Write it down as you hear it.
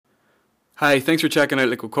Hi, thanks for checking out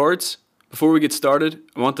Liquid Chords. Before we get started,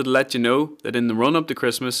 I wanted to let you know that in the run up to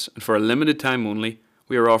Christmas and for a limited time only,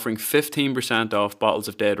 we are offering 15% off bottles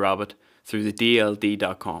of Dead Rabbit through the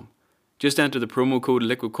DLD.com. Just enter the promo code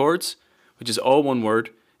Liquid Chords, which is all one word,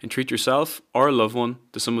 and treat yourself or a loved one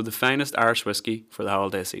to some of the finest Irish whiskey for the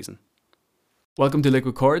holiday season. Welcome to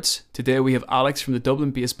Liquid Chords. Today we have Alex from the Dublin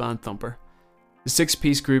based band Thumper. The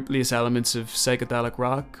six-piece group lays elements of psychedelic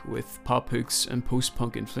rock with pop hooks and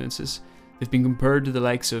post-punk influences. They've been compared to the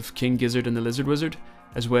likes of King Gizzard and the Lizard Wizard,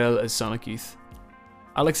 as well as Sonic Youth.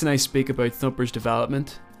 Alex and I speak about Thumper's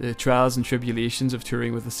development, the trials and tribulations of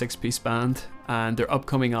touring with a six-piece band, and their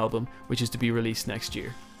upcoming album, which is to be released next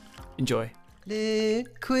year. Enjoy.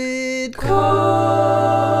 Liquid Chords.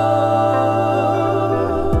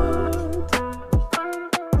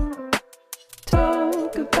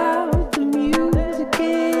 Talk about the music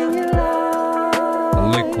in your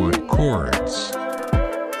life. Liquid Chords.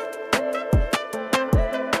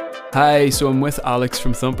 Hi, so I'm with Alex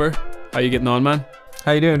from Thumper. How you getting on, man?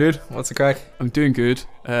 How you doing, dude? What's the crack? I'm doing good.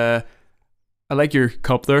 I like your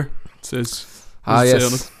cup there. It says...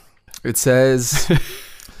 Yes. It says,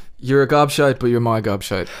 you're a gobshite, but you're my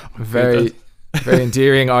gobshite. Very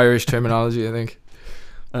endearing Irish terminology, I think.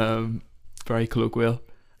 Very colloquial.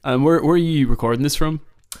 Where are you recording this from?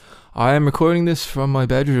 I am recording this from my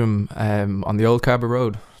bedroom on the Old Cabra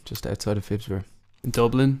Road, just outside of Phibsborough. In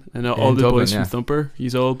Dublin, and all the Dublin, boys from Thumper,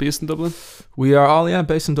 he's all based in Dublin? We are all,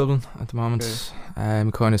 based in Dublin at the moment.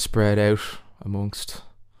 Kind of spread out amongst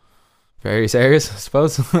various areas, I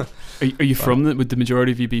suppose. Are you from would the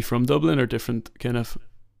majority of you be from Dublin, or different kind of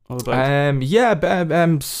all about?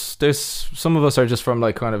 There's some of us are just from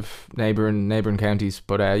like kind of neighbouring counties,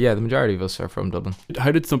 but the majority of us are from Dublin.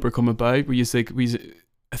 How did Thumper come about? Were you like,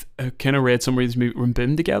 I kind of read somewhere you were in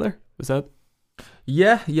BIM together? Was that?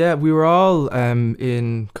 Yeah, we were all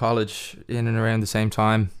in college in and around the same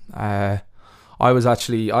time. I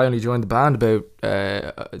only joined the band about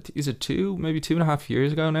is it 2.5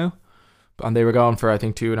 years ago now, and they were gone for I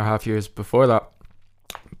think 2.5 years before that.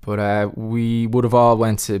 But we would have all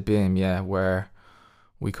went to BIM, where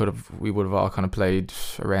we would have all kind of played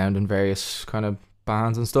around in various kind of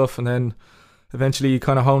bands and stuff, and then eventually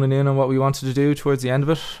kind of honing in on what we wanted to do towards the end of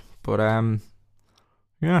it. But I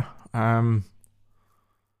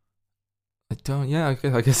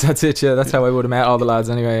guess that's it. Yeah, that's how I would have met all the lads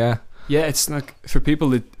anyway. Yeah, it's not for people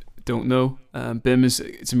that don't know. BIM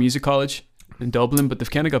it's a music college in Dublin, but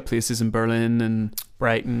they've kind of got places in Berlin and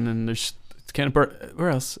Brighton, and there's kind of where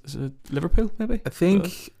else is it? Liverpool maybe. I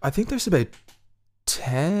think there's about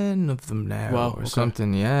 10 of them now,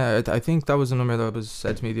 something. Yeah, I think that was the number that was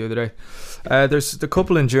said to me the other day. There's the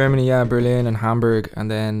couple in Germany, Berlin and Hamburg,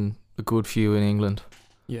 and then a good few in England.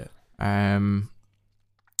 Yeah.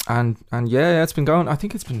 And it's been going. I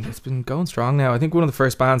think it's been going strong now. I think one of the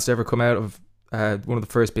first bands to ever come out of one of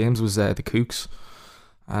the first BIMs was the Kooks,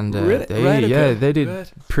 and they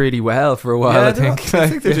did pretty well for a while. I think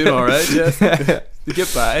they're doing all right. Yeah, they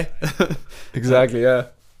get by. Exactly. Yeah.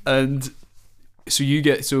 And so you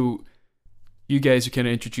guys are kind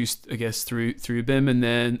of introduced, I guess, through BIM, and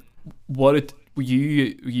then how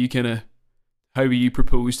were you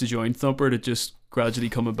proposed to join Thumper? To just gradually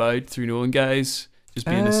come about through knowing guys? Just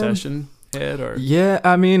being a session head, or? Yeah,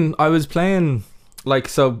 I mean, I was playing,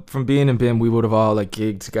 so from being in BIM, we would have all,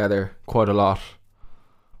 gigged together quite a lot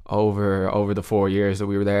over the 4 years that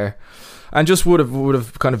we were there. And just would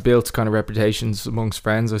have kind of built kind of reputations amongst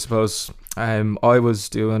friends, I suppose.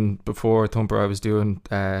 Before Thumper, I was doing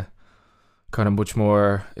kind of much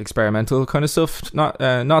more experimental kind of stuff. Not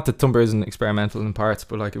that Thumper isn't experimental in parts,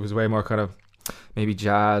 but, it was way more kind of maybe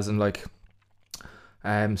jazz and,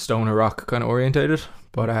 stoner rock kind of orientated.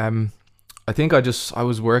 But I think I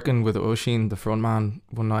was working with Oisin, the front man,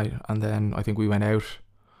 one night, and then I think we went out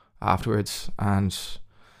afterwards, and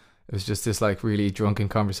it was just this really drunken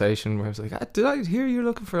conversation where I was like, did I hear you're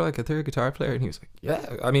looking for a third guitar player? And he was like,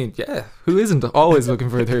 yeah, who isn't always looking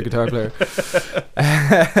for a third guitar player?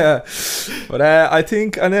 But I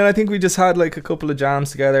think we just had a couple of jams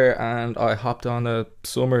together, and I hopped on a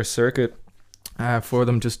summer circuit for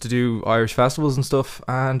them just to do Irish festivals and stuff,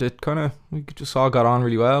 and we just all got on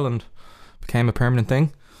really well and became a permanent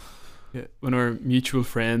thing. Yeah, when our mutual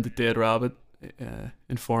friend Dead Rabbit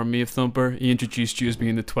informed me of Thumper, he introduced you as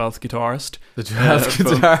being the 12th guitarist. The 12th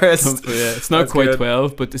guitarist. Thumper, yeah, it's not That's quite good.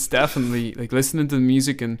 12, but it's definitely listening to the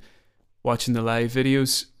music and watching the live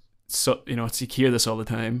videos. So you hear this all the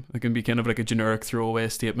time. It can be kind of like a generic throwaway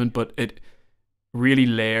statement, but it really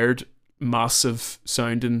layered, massive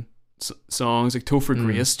sounding songs like Topher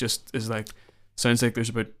Grace just is sounds like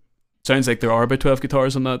there are about 12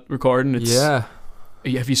 guitars on that recording. It's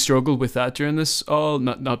Have you struggled with that during this all,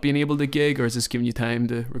 not being able to gig, or is this giving you time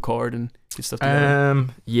to record and get stuff together?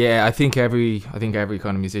 Yeah, I think every kind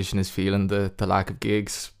of musician is feeling the lack of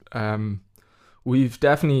gigs. We've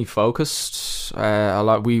definitely focused a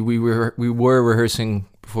lot. We were rehearsing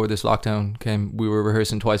before this lockdown came. We were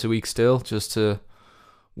rehearsing twice a week still, just to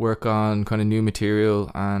work on kind of new material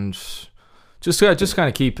and just kind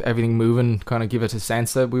of keep everything moving, kind of give it a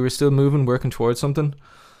sense that we were still moving, working towards something.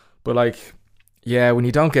 But like, yeah, when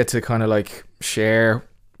you don't get to kind of like share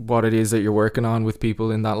what it is that you're working on with people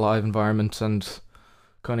in that live environment and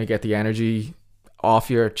kind of get the energy off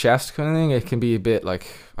your chest kind of thing, it can be a bit like,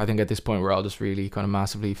 I think at this point we're all just really kind of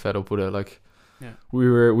massively fed up with it. Like, yeah, we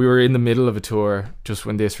were in the middle of a tour just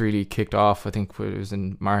when this really kicked off. I think it was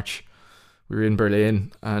in March. We were in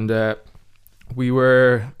Berlin, and we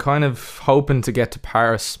were kind of hoping to get to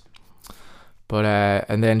Paris, but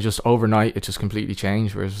and then just overnight it just completely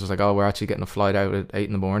changed, where it's just like, oh, we're actually getting a flight out at 8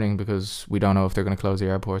 a.m. because we don't know if they're going to close the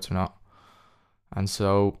airports or not. And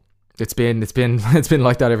so it's been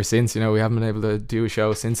like that ever since. You know, we haven't been able to do a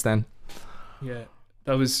show since then. Yeah,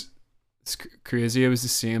 it's crazy. I was the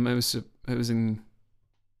same. I was in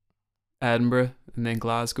Edinburgh and then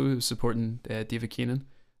Glasgow. I was supporting David Keenan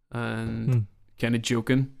and kind of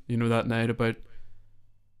joking, you know, that night about,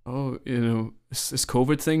 oh, you know, this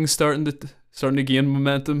COVID thing starting to gain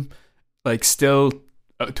momentum. Like, still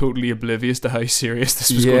totally oblivious to how serious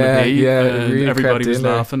this was going to be. Yeah, and really everybody was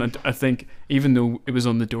there. laughing. And I think even though it was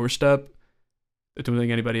on the doorstep, I don't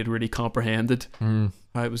think anybody had really comprehended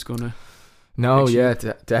how it was going to. No, yeah,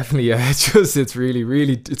 definitely. Yeah, it's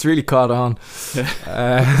really caught on.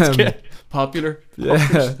 It's popular.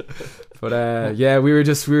 Yeah, but yeah, we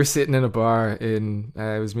were sitting in a bar in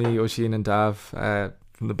it was me, Oisin, and Dav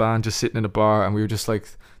from the band, just sitting in a bar, and we were just like,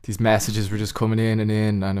 these messages were just coming in,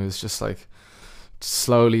 and it was just like,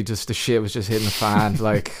 slowly just the shit was just hitting the fan,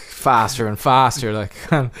 like faster and faster, like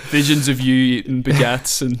visions of you eating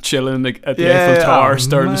baguettes and chilling like at the Eiffel Tower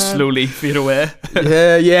starting to slowly fade away.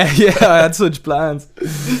 yeah I had such plans,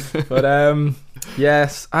 but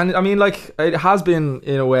yes, and I mean, like, it has been,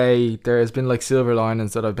 in a way, there has been like silver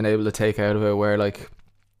linings that I've been able to take out of it, where like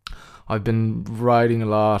I've been writing a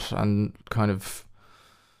lot and kind of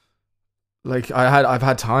like I've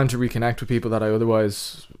had time to reconnect with people that I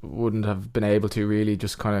otherwise wouldn't have been able to, really,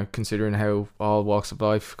 just kind of considering how all walks of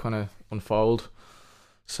life kind of unfold.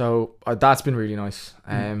 So that's been really nice.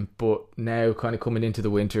 But now, kind of coming into the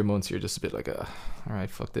winter months, you're just a bit like, all right,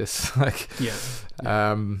 fuck this. Like, yeah.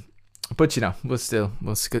 But you know, we'll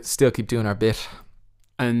still keep doing our bit.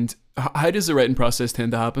 And how does the writing process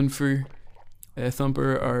tend to happen for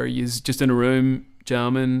Thumper? Are you just in a room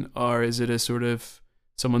jamming, or is it a sort of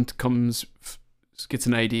someone comes, gets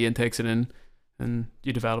an idea and takes it in, and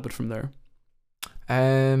you develop it from there?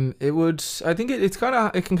 It would. I think it's kind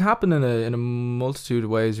of, it can happen in a multitude of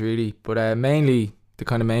ways, really. But mainly, the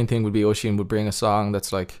kind of main thing would be Oisin would bring a song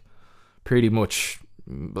that's like pretty much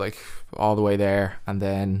like all the way there, and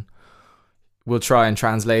then we'll try and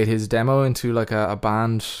translate his demo into like a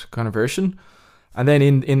band kind of version, and then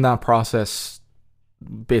in that process,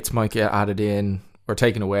 bits might get added in or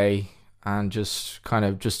taken away, and just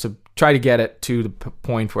to try to get it to the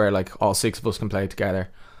point where like all six of us can play together,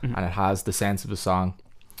 and it has the sense of the song.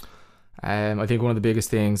 I think one of the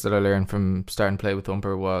biggest things that I learned from starting to play with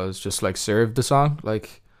Thumper was just like serve the song.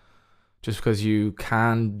 Like, just because you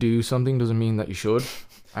can do something doesn't mean that you should.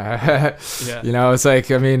 You know, it's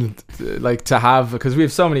like, I mean, like, to have, because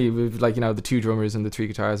we've like, you know, the two drummers and the three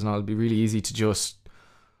guitars and all, it'd be really easy to just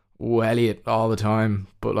welly it all the time,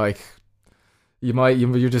 but like,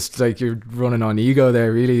 you're just like, you're running on ego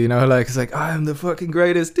there, really, you know, like, it's like, I'm the fucking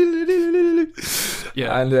greatest.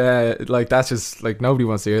 Yeah. And like, that's just like, nobody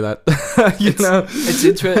wants to hear that. Know, it's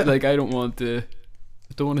interesting. Like, I want to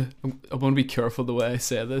be careful the way I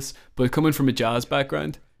say this, but coming from a jazz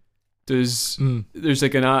background, there's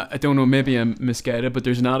like I don't know, maybe I'm misguided, but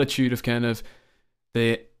there's an attitude of kind of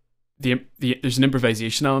the there's an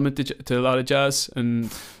improvisation element to a lot of jazz,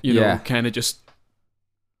 and you know, kind of just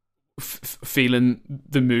feeling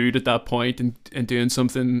the mood at that point and doing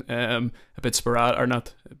something a bit sporadic, or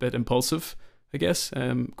not, a bit impulsive, I guess,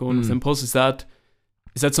 going with impulse.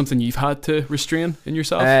 Is that something you've had to restrain in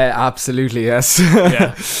yourself? Absolutely, yes.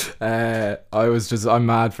 Yeah. I'm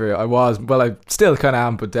mad for it. I still kind of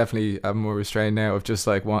am, but definitely I'm more restrained now, of just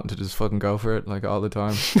like wanting to just fucking go for it, like, all the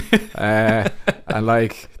time. And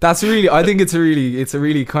like, that's really, I think it's a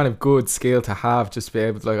really kind of good skill to have, just to be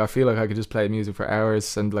able to, like, I feel like I could just play music for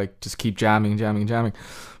hours and like just keep jamming.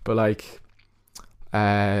 But like,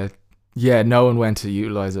 yeah, knowing when to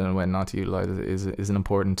utilize it and when not to utilize it is an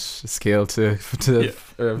important skill to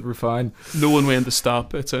refine. Knowing when to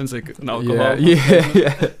stop. It sounds like an alcohol.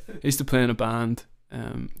 Yeah. I used to play in a band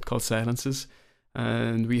called Silences,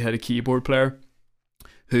 and we had a keyboard player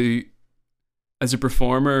who, as a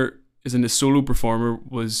performer, as in a solo performer,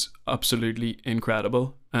 was absolutely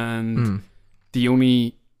incredible, and the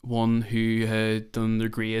only one who had done their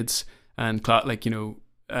grades and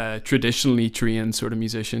traditionally trained sort of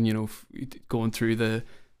musician, going through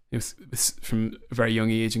from a very young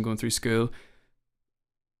age and going through school.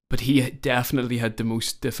 But he definitely had the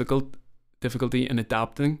most difficulty in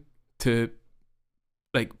adapting to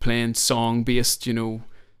like playing song based,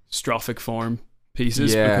 strophic form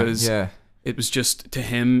pieces, because it was just, to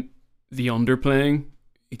him, the underplaying,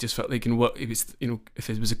 he just felt like, what it was, if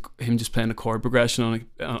it was him just playing a chord progression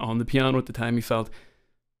on the piano at the time, he felt,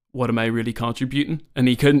 what am I really contributing? And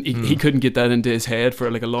he couldn't get that into his head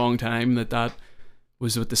for like a long time, that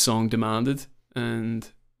was what the song demanded. And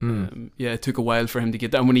it took a while for him to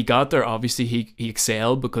get that. And when he got there, obviously he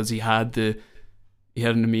excelled, because he had an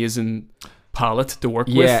amazing palette to work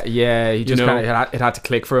with. Yeah, he just kind of, it had to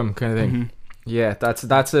click for him, kind of thing. Mm-hmm. Yeah, that's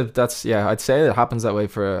I'd say it happens that way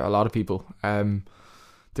for a lot of people.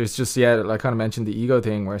 There's just, like I kind of mentioned the ego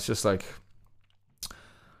thing, where it's just like,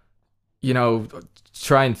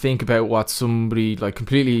 try and think about what somebody like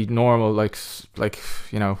completely normal, like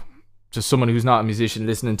just someone who's not a musician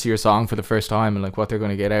listening to your song for the first time, and like what they're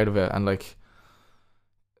going to get out of it, and like,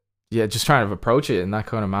 just trying to approach it in that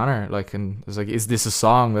kind of manner. Like, and it's like, is this a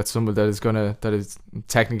song that is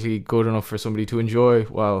technically good enough for somebody to enjoy,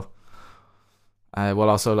 while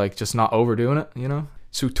also like just not overdoing it,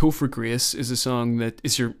 So Topher Grace is a song that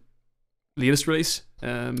is your latest release.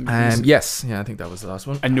 Yes, I think that was the last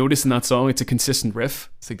one. I noticed in that song it's a consistent riff.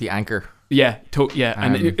 It's like the anchor.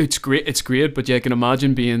 And it's great. But I can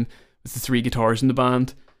imagine being with the 3 guitars in the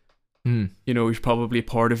band. There's probably a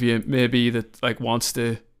part of you maybe that like wants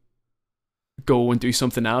to go and do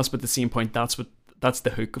something else, but at the same point, that's the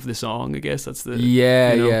hook of the song, I guess. That's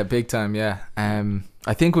the big time.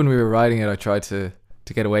 I think when we were writing it, I tried to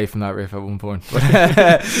get away from that riff at one point,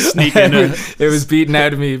 but sneak in there. It was beaten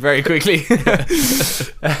out of me very quickly.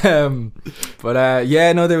 There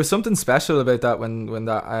was something special about that when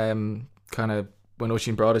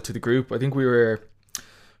Oisin brought it to the group. I think we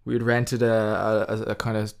had rented a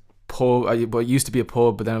kind of pub, what used to be a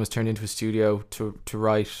pub, but then it was turned into a studio to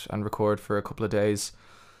write and record for a couple of days,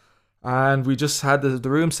 and we just had the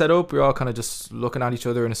room set up. We were all kind of just looking at each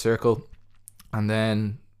other in a circle, and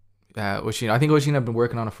then Oisin had been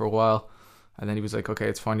working on it for a while, and then he was like, okay,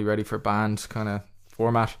 it's finally ready for band kind of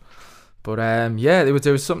format. But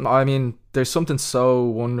there was something, I mean, there's something so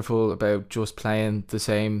wonderful about just playing the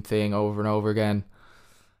same thing over and over again,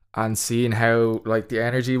 and seeing how like the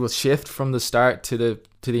energy will shift from the start to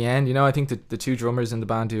the end. I think the 2 drummers in the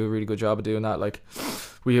band do a really good job of doing that. Like,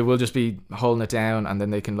 we will just be holding it down, and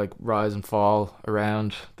then they can like rise and fall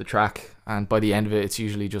around the track, and by the end of it, it's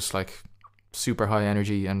usually just like super high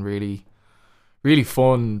energy and really, really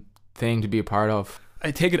fun thing to be a part of.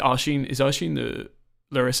 I take it Oisin the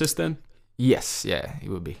lyricist then? Yes, he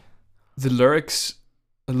would be. The lyrics,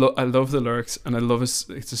 I love the lyrics, and I love it's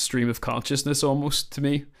a stream of consciousness almost to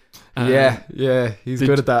me. He's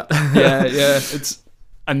good at that. It's,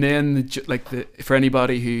 and then for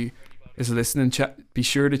anybody who is listening, be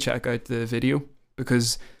sure to check out the video,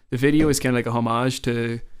 because the video is kind of like a homage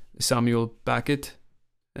to Samuel Beckett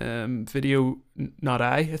video, Not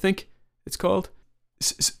I think it's called.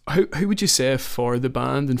 How would you say for the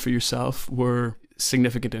band and for yourself were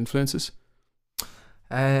significant influences?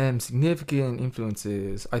 Significant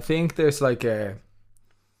influences, I think there's like a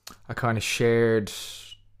kind of shared,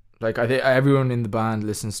 like I think everyone in the band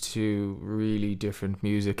listens to really different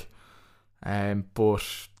music,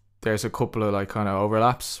 but there's a couple of like kind of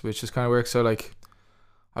overlaps, which just kind of works. So like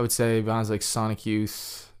I would say bands like Sonic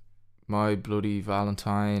Youth, My Bloody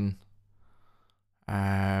Valentine,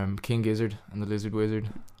 King Gizzard and the Lizard Wizard.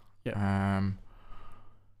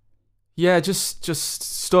 Just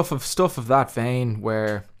stuff of that vein,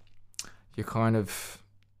 where you kind of,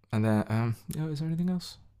 and then is there anything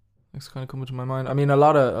else that's kind of coming to my mind? I mean, a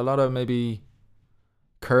lot of maybe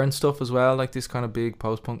current stuff as well, like this kind of big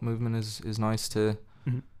post-punk movement is nice to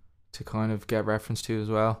kind of get reference to as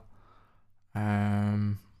well.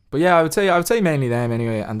 But I would say mainly them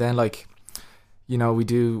anyway, and then like, we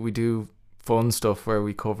do fun stuff where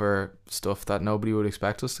we cover stuff that nobody would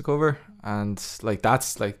expect us to cover, and like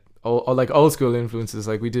that's like old school influences.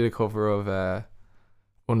 Like we did a cover of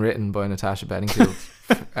Unwritten by Natasha Bedingfield.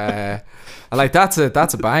 And like that's a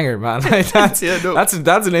banger, man. Like that's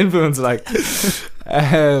an influence. Like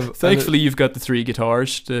Thankfully, you've got the 3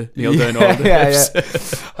 guitars to nail down all the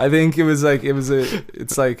riffs. I think it was like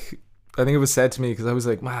I think it was said to me because I was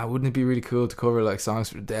like, "Man, wouldn't it be really cool to cover like songs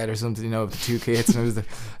for the Dead or something?" You know, the 2 kits. And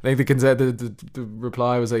I think the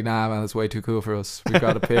reply was like, "Nah, man, that's way too cool for us. We've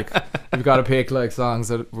got to pick like songs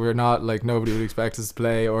that we're not like nobody would expect us to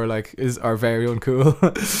play or like are very uncool."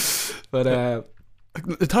 But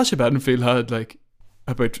Natasha Bedingfield had like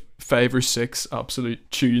about 5 or 6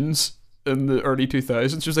 absolute tunes in the early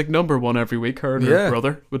 2000s. She was like number 1 every week. Her and her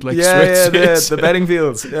brother would like switch the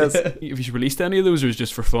Bedingfields. Yes. Have you released any of those, or is it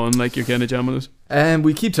just for fun, like you're kind of jamming those?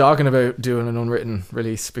 We keep talking about doing an unwritten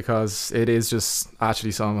release because it is just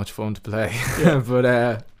actually so much fun to play. Yeah.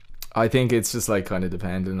 But I think it's just like kind of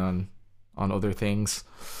dependent on other things.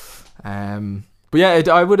 But yeah,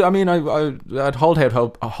 I'd hold out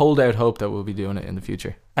hope that we'll be doing it in the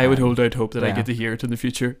future. I would hold out hope that I get to hear it in the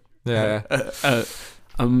future. Yeah.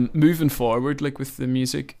 Moving forward, like with the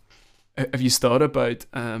music, have you thought about?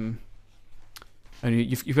 And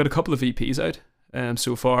you've got a couple of EPs out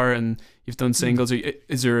so far, and you've done singles.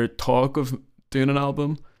 Is there a talk of doing an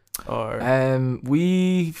album? Or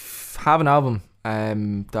we have an album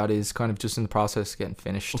that is kind of just in the process of getting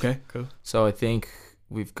finished. Okay, cool. So I think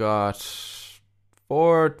we've got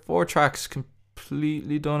four tracks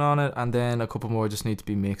completely done on it, and then a couple more just need to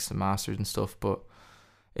be mixed and mastered and stuff. But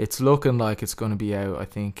it's looking like it's going to be out, I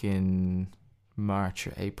think, in March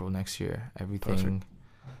or April next year.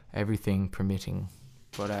 Everything permitting.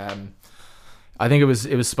 But I think it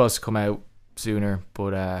was supposed to come out sooner,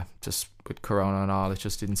 but just with Corona and all, it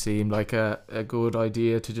just didn't seem like a good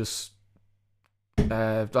idea to just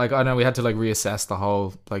like, I know we had to like reassess the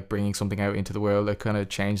whole like bringing something out into the world. It kind of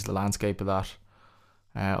changed the landscape of that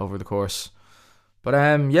over the course. But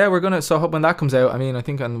yeah, we're gonna. So when that comes out, I mean, I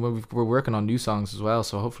think, and we're working on new songs as well.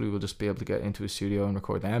 So hopefully we'll just be able to get into a studio and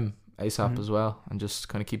record them ASAP as well, and just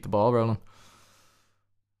kind of keep the ball rolling.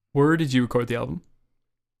 Where did you record the album?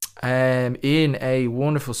 In a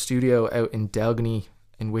wonderful studio out in Delgany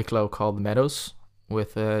in Wicklow called The Meadows,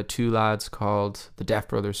 with 2 lads called the Deaf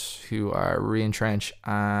Brothers, who are Rian Trench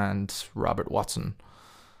and Robert Watson.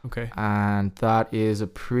 Okay. And that is a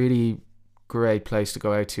pretty great place to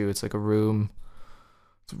go out to. It's like a room.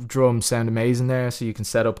 Drums sound amazing there, so you can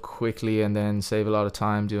set up quickly and then save a lot of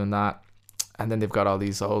time doing that. And then they've got all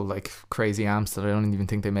these old like crazy amps that I don't even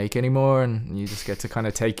think they make anymore, and you just get to kind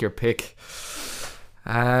of take your pick.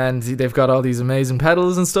 And they've got all these amazing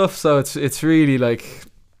pedals and stuff, so it's really like,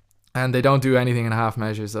 and they don't do anything in half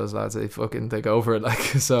measures, those lads. They go for it, like.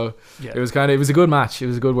 So yeah. It was a good match. It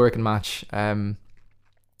was a good working match.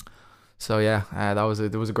 So yeah, that was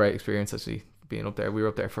a great experience actually being up there. We were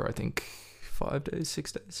up there for I think 5 days,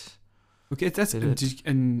 6 days. Okay,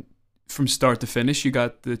 and from start to finish, you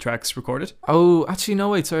got the tracks recorded? Oh, actually, no,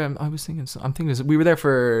 wait, sorry. I'm thinking we were there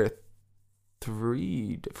for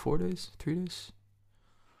 3 days.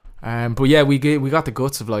 But yeah, we got the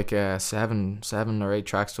guts of like 7 or 8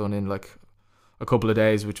 tracks done in like a couple of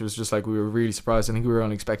days, which was just like, we were really surprised. I think we were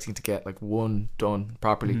only expecting to get like 1 done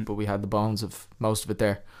properly, but we had the bones of most of it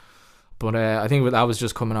there. But I think that was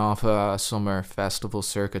just coming off a summer festival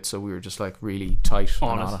circuit, so we were just like really tight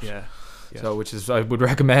on it. Yeah. So, which is, I would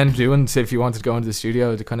recommend doing, so if you wanted to go into the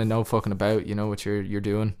studio to kind of know fucking about, you know, what you're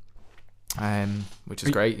doing, which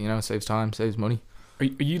is great. You know, saves time, saves money. Are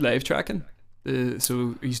you live tracking?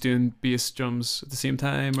 So are you doing bass, drums at the same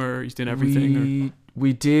time, or are you doing everything?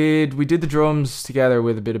 We did the drums together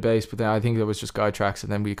with a bit of bass, but then I think there was just guide tracks,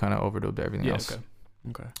 and then we kind of overdubbed everything else.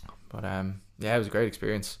 Okay. But yeah, it was a great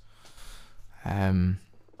experience. I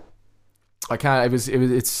can't.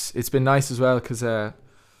 It's been nice as well because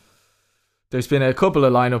there's been a couple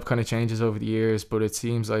of lineup kind of changes over the years, but it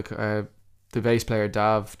seems like the bass player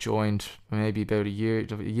Dav joined maybe about a year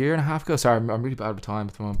and a half ago. Sorry, I'm really bad with time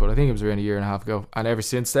at the moment, but I think it was around a year and a half ago. And ever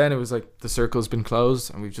since then, it was like the circle's been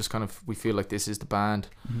closed, and we've just we feel like this is the band,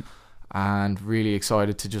 and really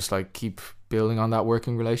excited to just like keep building on that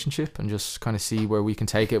working relationship and just kind of see where we can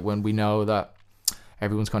take it when we know that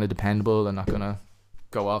everyone's kind of dependable and not gonna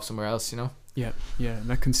go off somewhere else, you know. Yeah, and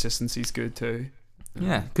that consistency is good too.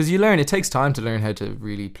 Yeah, because it takes time to learn how to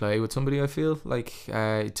really play with somebody. I feel like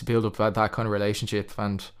to build up that kind of relationship,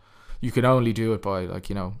 and you can only do it by like,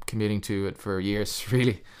 you know, committing to it for years,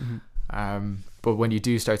 really. But when you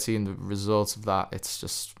do start seeing the results of that,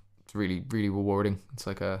 it's really, really rewarding. It's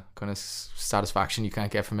like a kind of satisfaction you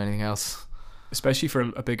can't get from anything else, especially for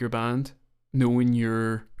a bigger band, knowing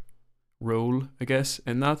your role, I guess,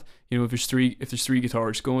 in that. You know, if there's three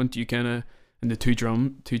guitars going, do you kind of, and the two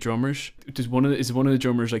drummers, is one of the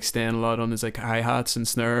drummers like staying a lot on his like hi-hats and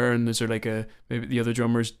snare, and is there like maybe the other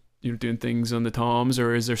drummers doing things on the toms,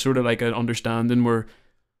 or is there sort of like an understanding where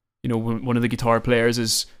when one of the guitar players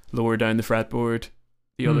is lower down the fretboard,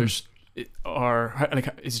 the others are like,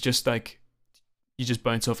 it's just like you just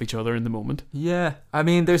bounce off each other in the moment? Yeah, I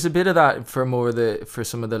mean, there's a bit of that for for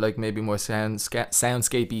some of the like maybe more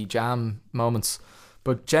soundscapey jam moments,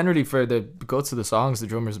 but generally for the guts of the songs, the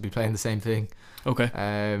drummers will be playing the same thing.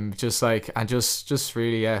 Okay. Just like, and just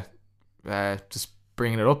really just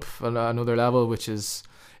bringing it up on another level, which is,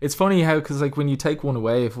 it's funny how, because like when you take one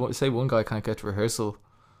away, if say one guy can't get to rehearsal,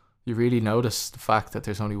 you really notice the fact that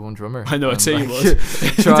there's only one drummer. I know, I'd say like, you would.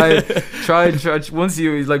 try once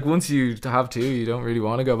you have two, you don't really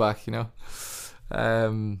want to go back,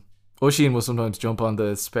 Oisin will sometimes jump on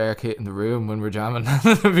the spare kit in the room when we're jamming.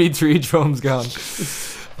 There'll be 3 drums gone.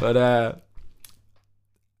 But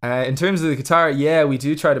in terms of the guitar, yeah, we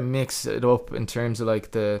do try to mix it up in terms of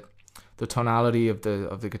like the tonality of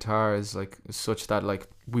the guitar is like such that like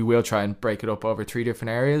we will try and break it up over 3 different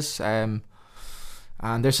areas. And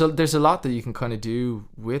there's a lot that you can kind of do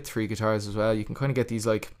with 3 guitars as well. You can kind of get these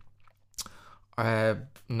like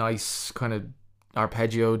nice kind of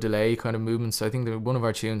arpeggio delay kind of movements. I think that one of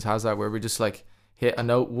our tunes has that, where we just like hit a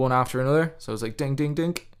note one after another. So it's like ding ding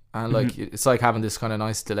ding, and like it's like having this kind of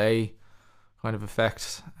nice delay kind of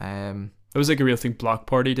effect. It was like a real thing Block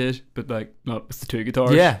Party did, but like not with the 2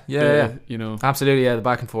 guitars. Yeah. Absolutely, yeah, the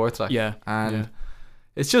back and forth, like. Yeah. And yeah.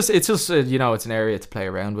 It's just it's an area to play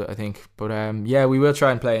around with, I think. But yeah, we will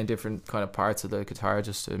try and play in different kind of parts of the guitar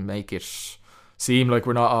just to make it seem like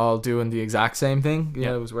we're not all doing the exact same thing. You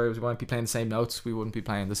know, where we might be playing the same notes, we wouldn't be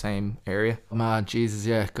playing the same area. Man, Jesus,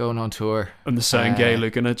 yeah, going on tour. And the sound guy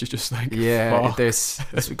looking at you just like, yeah, fuck. there's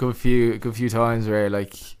a good few times where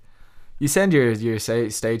like you send your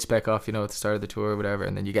stage spec off, at the start of the tour or whatever,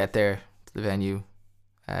 and then you get there to the venue,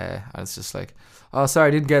 and it's just like, oh, sorry,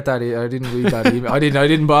 I didn't get that. I didn't read that email. I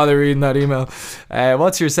didn't bother reading that email.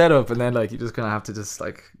 What's your setup? And then like you just gonna have to just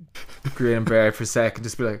like grin and bear it for a sec and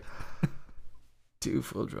just be like, 2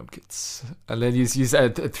 full drum kits, and then you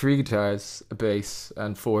said 3 guitars, a bass,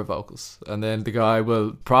 and 4 vocals, and then the guy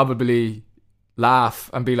will probably laugh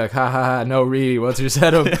and be like, ha ha ha, no, really, what's your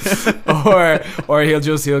setup? or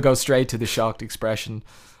he'll go straight to the shocked expression.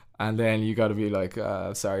 And then you got to be like,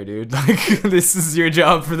 sorry, dude, like this is your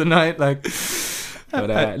job for the night, like.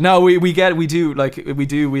 But no, we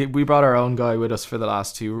brought our own guy with us for the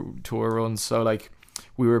last 2 tour runs, so like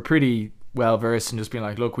we were pretty well versed in just being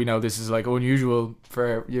like, look, we know this is like unusual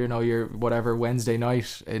for your whatever Wednesday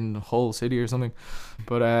night in Hull City or something,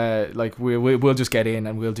 but like we'll just get in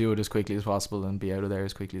and we'll do it as quickly as possible and be out of there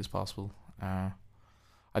as quickly as possible.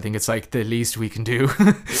 I think it's like the least we can do.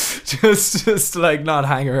 just like not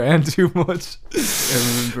hang around too much.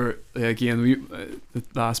 I remember again, the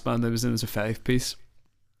last band I was in was a 5-piece,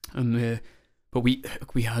 and but we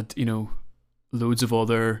had loads of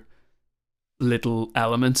other little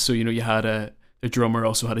elements. So you had a drummer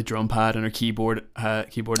also had a drum pad, and our keyboardist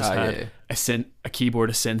had a synth, a keyboard,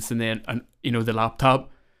 a synth, and then the laptop.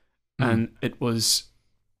 And it was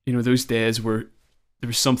those days where there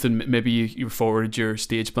was something, maybe you forwarded your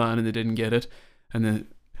stage plan and they didn't get it, and then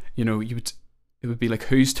it would be like,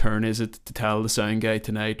 whose turn is it to tell the sound guy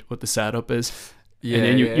tonight what the setup is? Yeah, and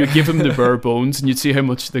then you'd give him the bare bones and you'd see how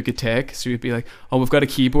much they could take. So you'd be like, oh, we've got a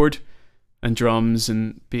keyboard and drums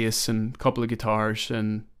and bass and a couple of guitars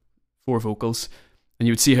and 4 vocals, and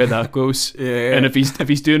you would see how that goes. Yeah. And if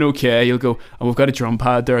he's doing okay, you'll go, and we've got a drum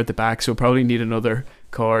pad there at the back, so we'll probably need another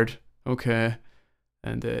chord. Okay.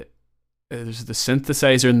 And there's the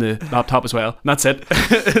synthesizer in the laptop as well, and that's it.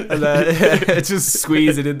 And just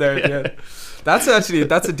squeeze it in there. Yeah. That's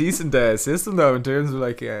a decent system though, in terms of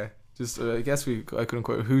like I guess I couldn't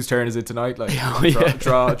quote, whose turn is it tonight, like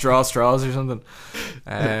draw straws or something.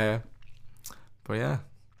 But yeah,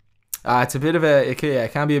 it's a bit of it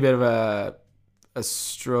can be a bit of a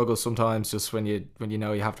struggle sometimes, just when you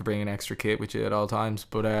you have to bring an extra kit with you at all times.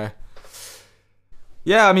 But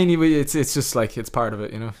yeah, I mean, it's just like, it's part of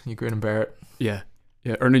it, you grin and bear it. Yeah,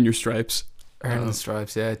 earning your stripes. Earning the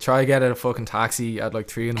stripes, yeah. Try get a fucking taxi at like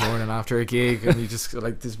 3 a.m. after a gig, and you just got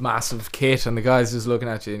like this massive kit, and the guy's just looking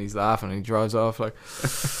at you and he's laughing and he drives off like,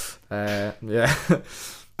 yeah.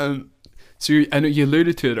 So I know you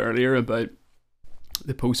alluded to it earlier about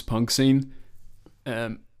the post-punk scene.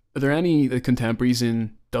 Are there any contemporaries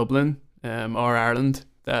in Dublin or Ireland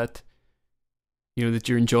that that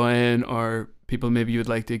you're enjoying, or people maybe you would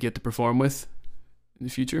like to get to perform with in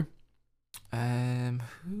the future?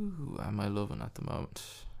 Who am I loving at the moment?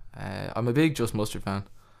 I'm a big Just Mustard fan.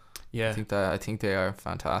 Yeah, I think they are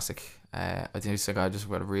fantastic. I think I just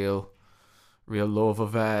got a real real love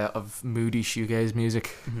of moody shoegaze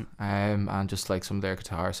music. Mhm. And just like some of their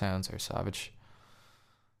guitar sounds are savage.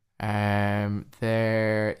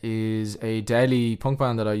 There is a Delhi punk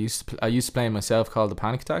band that I used to play myself called the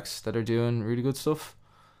Panic Attacks that are doing really good stuff.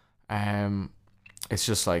 It's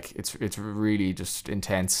just like it's really just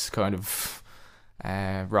intense kind of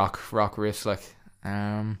rock riffs like.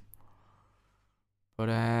 But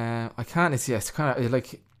I can't. It's kind of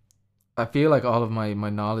like I feel like all of my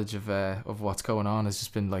knowledge of what's going on has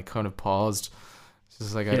just been like kind of paused. It's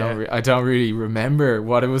just like I don't really remember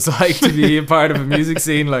what it was like to be a part of a music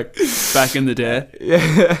scene like Back in the day.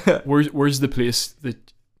 yeah. Where's the place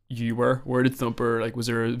that you were? Where did Thumper, like, was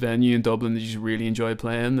there a venue in Dublin that you really enjoyed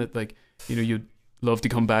playing that, like, you know, you'd love to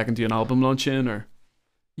come back and do an album launch in, or?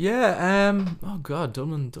 Yeah. Oh God,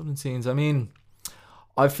 Dublin scenes. I mean,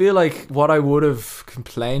 I feel like what I would have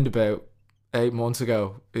complained about 8 months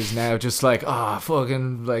ago is now just like,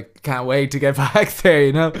 fucking, like, can't wait to get back there,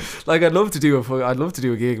 you know? Like, I'd love to do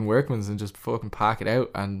a gig in Workman's and just fucking pack it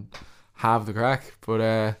out and have the crack.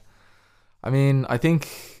 But I mean, I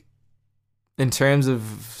think in terms of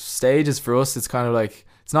stages for us, it's kind of like,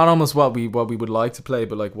 it's not almost what we would like to play,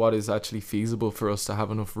 but like what is actually feasible for us to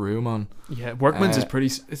have enough room on. Yeah, Workman's is pretty.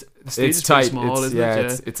 The stage It's is tight. pretty small, isn't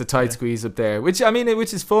it? It's a tight squeeze up there, which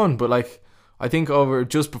is fun. But like, I think over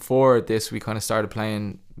just before this, we kind of started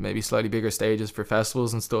playing maybe slightly bigger stages for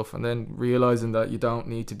festivals and stuff, and then realizing that you don't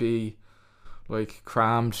need to be like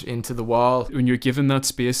crammed into the wall. When you're given that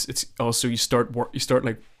space, it's also you start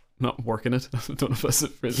like not working it. I don't know if that's the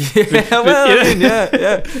phrase. Yeah, well, I mean,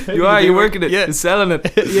 yeah. You're working it, Yeah. you're selling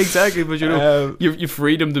it. Yeah, exactly. But you know, Um, you've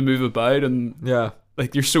freedom to move about, and yeah.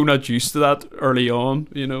 like you're so not used to that early on.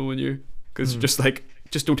 You know, when you because just like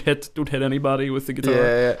just don't hit anybody with the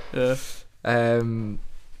guitar. Yeah.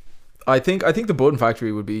 I think the Button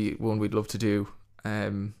Factory would be one we'd love to do.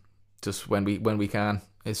 Just when we can.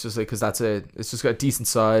 It's just like because it's just got a decent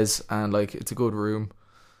size and like it's a good room.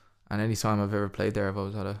 And any time I've ever played there, I've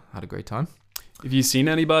always had a great time. Have you seen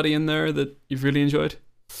anybody in there that you've really enjoyed?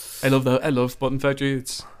 I love that. I love Button Factory.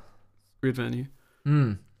 It's a great venue.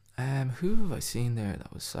 Who have I seen there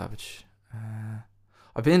that was savage?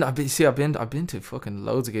 I've been to fucking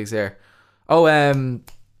loads of gigs there.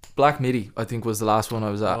 Black Midi, I think, was the last one I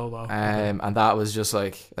was at. Oh, wow. And that was just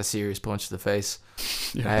like a serious punch to the face.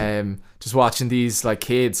 Yeah. Just watching these like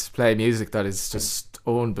kids play music that is just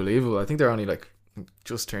unbelievable. I think they're only like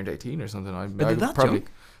just turned 18 or something. they that young?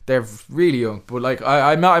 They're really young, but like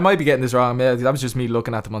I might be getting this wrong. That was just me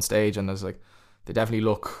looking at them on stage, and I was like, they definitely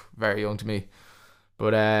look very young to me.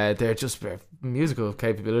 But their musical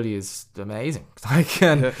capability is amazing. Like,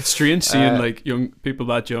 and It's strange seeing like young people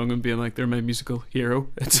that young and being like they're my musical hero.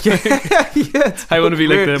 It's yeah, I want to be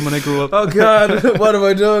weird. like them when I grow up. Oh God, what have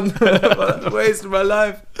I done? What a waste of my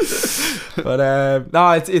life. But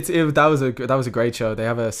no, that was a great show. They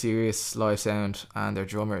have a serious live sound, and their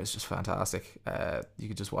drummer is just fantastic. You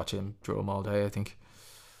could just watch him drum all day, I think.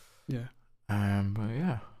 Yeah. But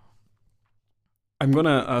yeah. I'm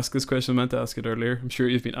gonna ask this question. I meant to ask it earlier. I'm sure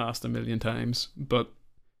you've been asked a million times, but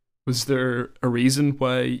was there a reason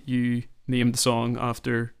why you named the song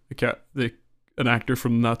after an actor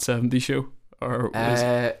from that '70s show, or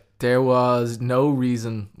was there was no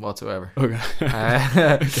reason whatsoever. okay?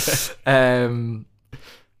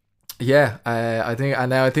 Yeah, I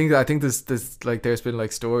think there's like there's been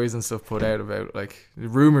like stories and stuff put out about like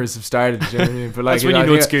rumors have started. Do you know what I mean? But like That's when you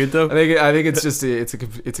know it's good, though. I think it's just it's a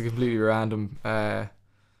completely random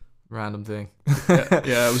thing.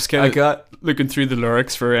 Yeah, I was kind of looking through the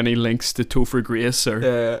lyrics for any links to Topher Grace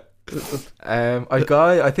or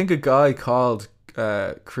I think a guy called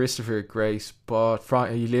Christopher Grace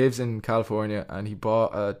he lives in California, and he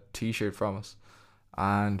bought a t-shirt from us.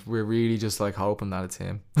 And we're really just like hoping that it's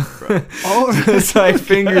him. Oh, it's like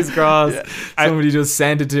fingers crossed. Yeah. Somebody just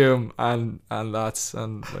sent it to him, and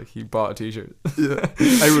like he bought a t-shirt. Yeah.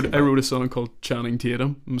 I wrote a song called Channing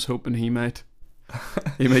Tatum. I was hoping he might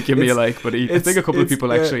give me a like, but I think a couple of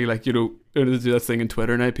people actually like, you know, do that thing on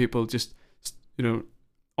Twitter now. People just, you know,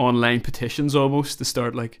 online petitions almost to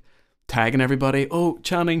start like tagging everybody. Oh,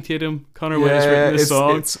 Channing Tatum, Connor Way's written this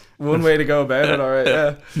song. It's one way to go about it. All right,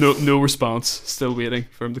 yeah. No response. Still waiting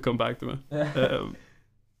for him to come back to me.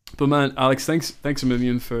 But man, Alex, thanks a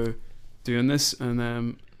million for doing this,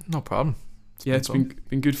 and no problem. It's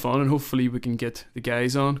been good fun, and hopefully we can get the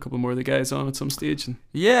guys on, a couple more of the guys on at some stage. And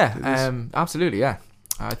absolutely, yeah.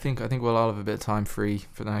 I think we'll all have a bit of time free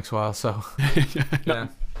for the next while. So yeah.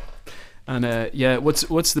 And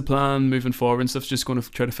what's the plan moving forward and stuff? Just going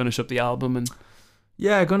to try to finish up the album and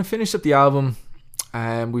going to finish up the album.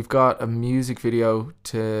 We've got a music video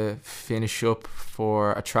to finish up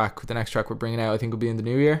for a track. The next track we're bringing out, I think, will be in the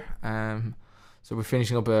new year. So we're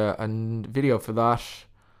finishing up a video for that.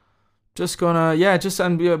 Just gonna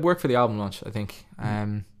work for the album launch, I think.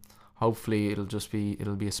 Hopefully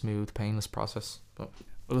it'll be a smooth, painless process. But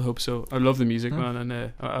well, I hope so. I love the music, man,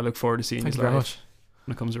 and I look forward to seeing you very live much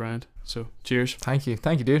when it comes around. So cheers. Thank you,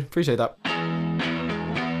 dude. Appreciate that.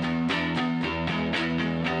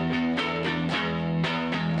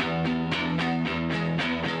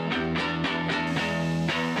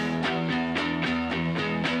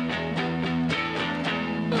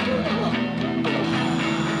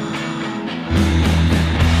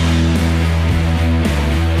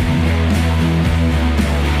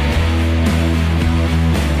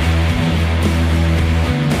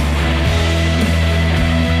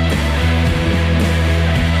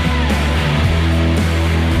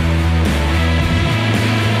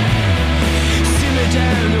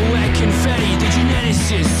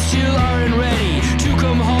 Still aren't ready to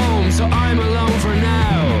come home, so I'm alone for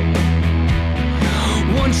now.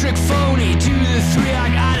 One trick phony to the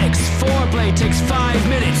 3-act addicts. Foreplay takes 5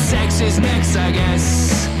 minutes, sex is next, I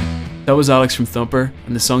guess. That was Alex from Thumper,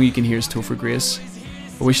 and the song you can hear is Topher Grace.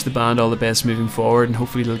 I wish the band all the best moving forward, and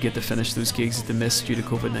hopefully they'll get to finish those gigs that they missed due to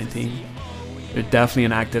COVID-19. They're definitely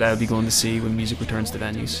an act that I'll be going to see when music returns to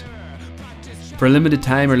venues. For a limited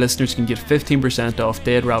time, our listeners can get 15% off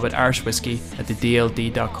Dead Rabbit Irish Whiskey at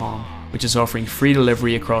thedld.com, which is offering free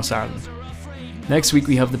delivery across Ireland. Next week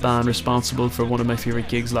we have the band responsible for one of my favourite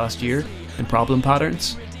gigs last year, in Problem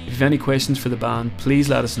Patterns. If you have any questions for the band, please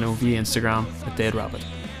let us know via Instagram at Dead Rabbit.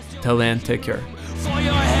 Till then, take care. For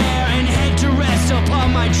your hair and head to rest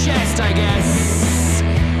upon my chest, I guess.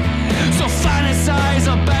 So fantasize